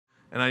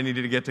and I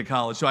needed to get to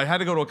college. So I had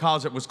to go to a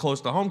college that was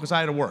close to home because I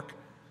had to work.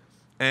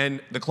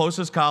 And the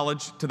closest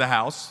college to the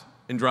house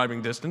in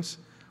driving distance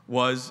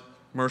was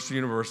Mercer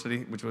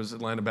University, which was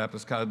Atlanta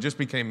Baptist College. Just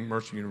became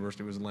Mercer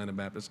University, was Atlanta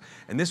Baptist.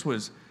 And this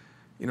was,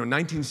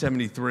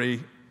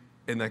 1973,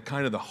 in the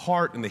kind of the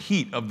heart and the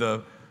heat of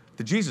the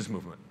Jesus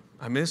movement.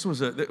 I mean,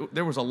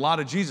 there was a lot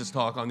of Jesus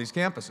talk on these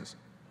campuses.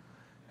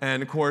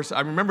 And of course,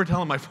 I remember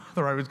telling my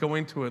father I was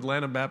going to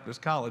Atlanta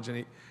Baptist College,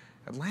 and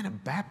Atlanta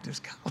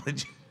Baptist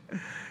College?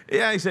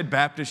 Yeah, he said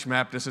Baptist,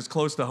 Schmaptist, it's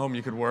close to home,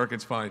 you could work,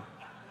 it's fine.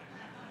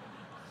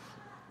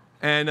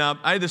 And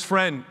I had this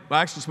friend,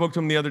 I actually spoke to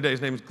him the other day,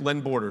 his name is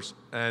Glenn Borders,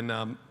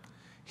 and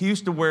he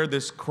used to wear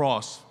this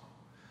cross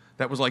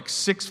that was like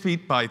 6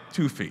 feet by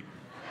 2 feet.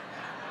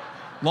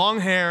 Long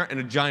hair and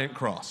a giant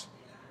cross.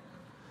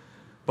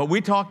 But we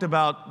talked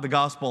about the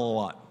gospel a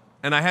lot.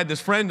 And I had this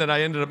friend that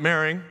I ended up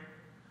marrying,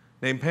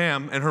 named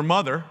Pam, and her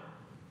mother,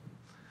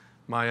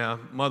 my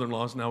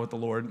mother-in-law is now with the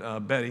Lord,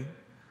 Betty.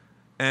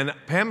 And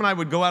Pam and I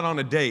would go out on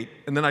a date,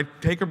 and then I'd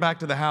take her back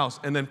to the house,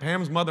 and then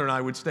Pam's mother and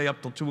I would stay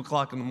up till 2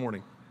 o'clock in the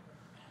morning.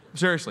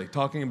 Seriously,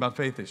 talking about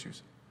faith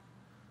issues.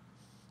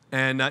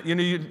 And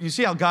you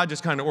see how God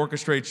just kind of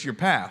orchestrates your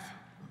path.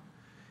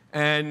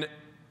 And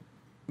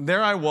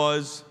there I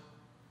was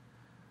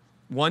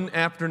one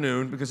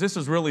afternoon, because this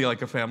is really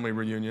like a family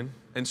reunion,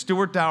 and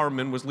Stuart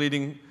Dowerman was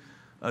leading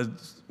a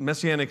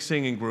Messianic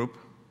singing group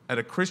at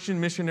a Christian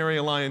Missionary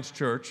Alliance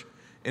church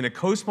in a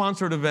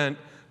co-sponsored event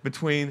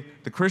between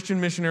the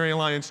Christian Missionary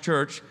Alliance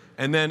Church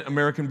and then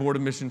American Board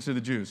of Missions to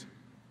the Jews,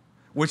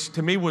 which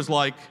to me was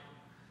like,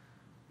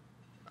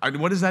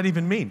 what does that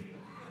even mean?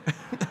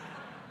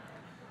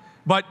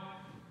 But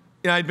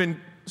I'd been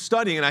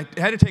studying, and I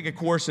had to take a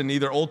course in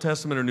either Old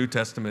Testament or New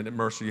Testament at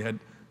Mercer.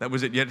 That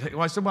was it.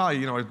 I said, well,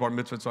 I was bar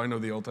mitzvah, so I know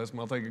the Old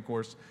Testament. I'll take a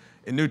course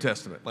in New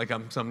Testament, like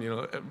I'm some,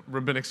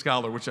 rabbinic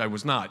scholar, which I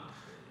was not,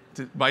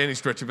 by any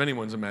stretch of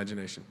anyone's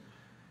imagination.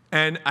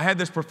 And I had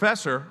this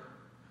professor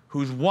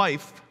whose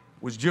wife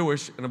was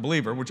Jewish and a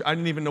believer, which I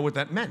didn't even know what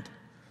that meant.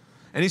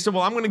 And he said,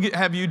 well, I'm going to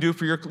have you do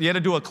you had to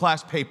do a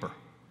class paper.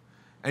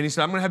 And he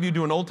said, I'm going to have you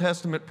do an Old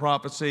Testament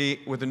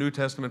prophecy with a New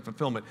Testament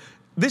fulfillment.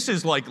 This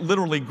is like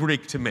literally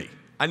Greek to me.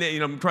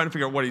 I'm trying to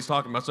figure out what he's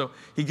talking about. So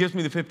he gives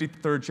me the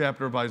 53rd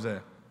chapter of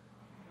Isaiah.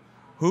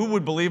 Who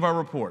would believe our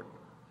report?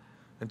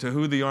 And to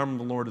who the arm of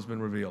the Lord has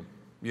been revealed.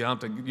 You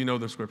know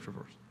the scripture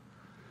verse.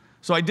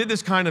 So I did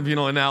this kind of,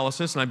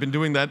 analysis, and I've been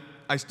doing that.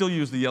 I still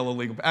use the yellow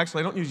legal.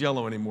 Actually, I don't use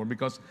yellow anymore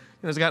because,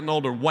 as I've gotten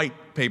older, white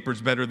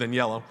paper's better than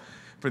yellow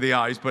for the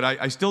eyes, but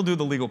I still do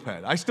the legal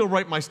pad. I still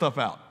write my stuff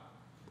out,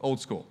 old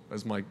school,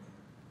 as my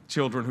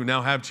children who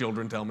now have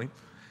children tell me.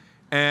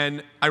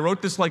 And I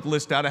wrote this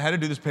list out. I had to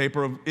do this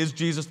paper of, is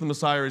Jesus the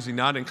Messiah or is he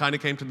not? And kind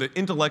of came to the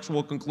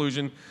intellectual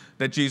conclusion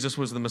that Jesus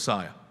was the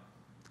Messiah.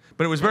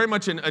 But it was very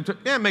much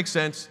it makes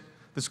sense.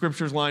 The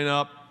scriptures line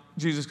up.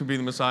 Jesus could be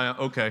the Messiah.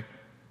 Okay.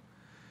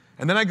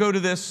 And then I go to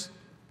this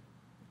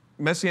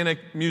Messianic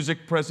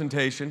music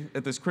presentation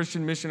at this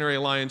Christian Missionary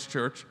Alliance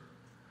church.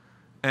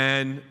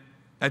 And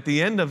at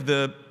the end of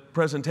the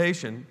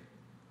presentation,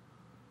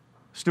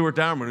 Stuart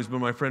Dowerman, who's been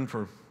my friend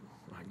for,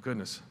 my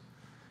goodness,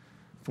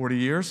 40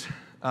 years,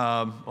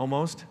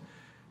 almost,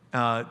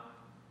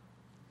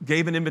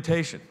 gave an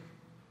invitation.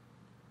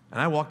 And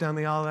I walked down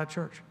the aisle of that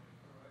church.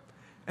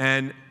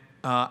 And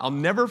I'll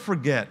never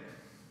forget,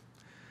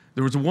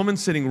 there was a woman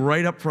sitting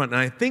right up front,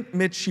 and I think,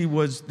 Mitch, she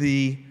was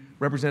the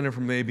representative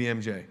from the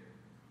ABMJ.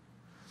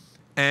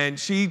 And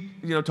she,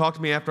 talked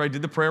to me after I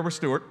did the prayer with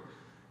Stuart,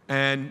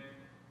 and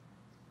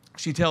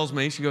she tells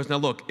me, she goes, now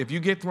look, if you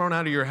get thrown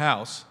out of your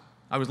house,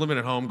 I was living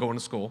at home, going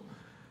to school,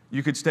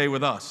 you could stay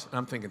with us. And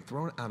I'm thinking,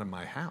 thrown out of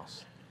my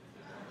house?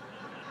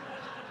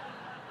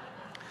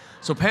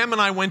 So Pam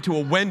and I went to a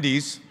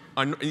Wendy's.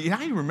 How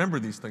do you remember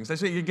these things? I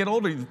say, you get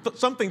older,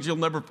 some things you'll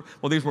never,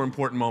 well, these were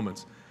important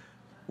moments.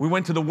 We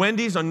went to the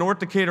Wendy's on North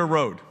Decatur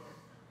Road.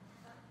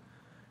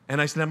 And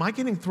I said, am I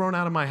getting thrown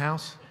out of my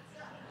house?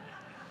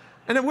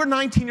 And then we're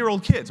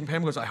 19-year-old kids. And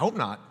Pam goes, I hope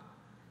not.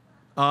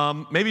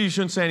 Maybe you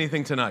shouldn't say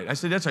anything tonight. I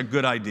said, that's a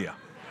good idea.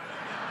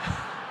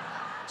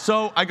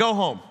 So I go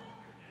home,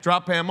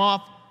 drop Pam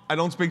off. I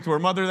don't speak to her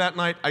mother that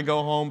night. I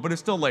go home, but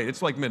it's still late.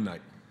 It's like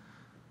midnight.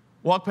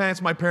 Walk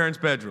past my parents'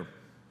 bedroom.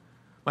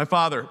 My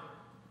father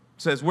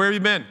says, where have you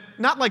been?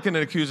 Not like in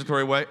an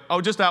accusatory way.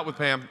 Oh, just out with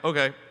Pam.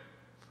 Okay.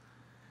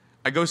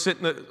 I go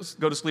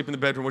to sleep in the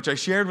bedroom, which I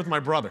shared with my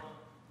brother.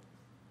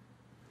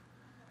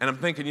 And I'm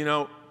thinking,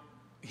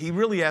 he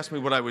really asked me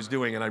what I was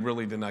doing, and I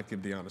really did not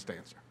give the honest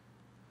answer.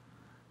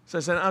 So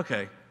I said,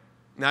 okay,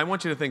 now I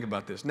want you to think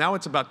about this. Now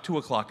it's about 2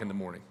 o'clock in the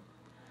morning,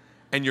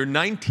 and your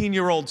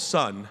 19-year-old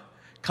son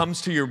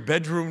comes to your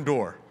bedroom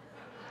door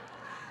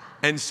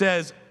and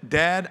says,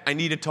 Dad, I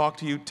need to talk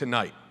to you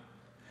tonight.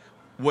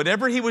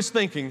 Whatever he was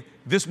thinking,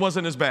 this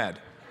wasn't as bad.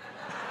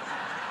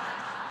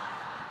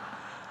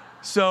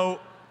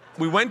 So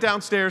we went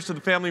downstairs to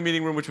the family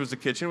meeting room, which was the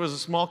kitchen. It was a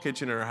small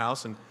kitchen in our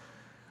house. And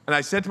I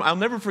said to him, I'll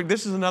never forget,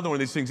 this is another one of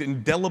these things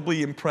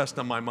indelibly impressed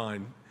on my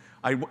mind.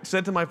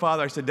 said to my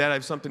father, I said, Dad, I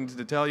have something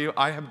to tell you.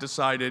 I have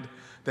decided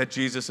that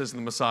Jesus is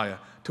the Messiah.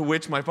 To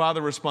which my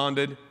father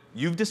responded,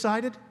 you've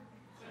decided?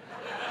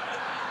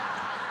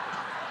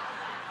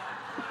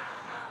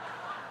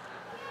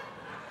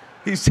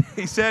 He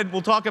said,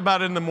 we'll talk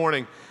about it in the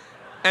morning.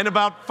 And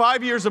about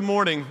 5 years of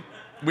mourning,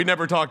 we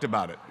never talked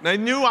about it. They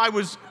knew I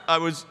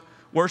was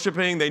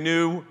worshiping, they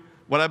knew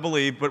what I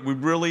believed, but we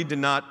really did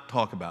not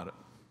talk about it.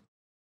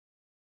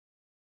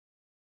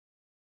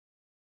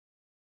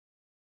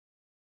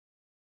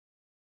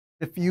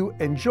 If you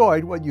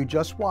enjoyed what you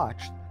just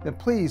watched, then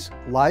please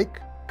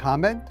like,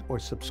 comment, or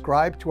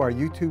subscribe to our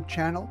YouTube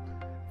channel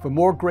for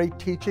more great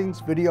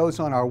teachings,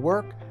 videos on our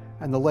work,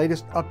 and the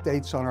latest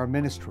updates on our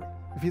ministry.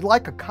 If you'd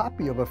like a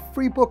copy of a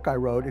free book I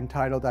wrote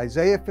entitled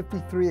Isaiah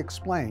 53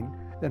 Explained,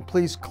 then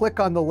please click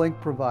on the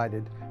link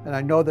provided, and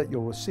I know that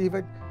you'll receive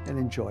it and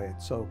enjoy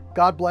it. So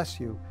God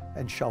bless you,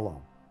 and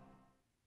shalom.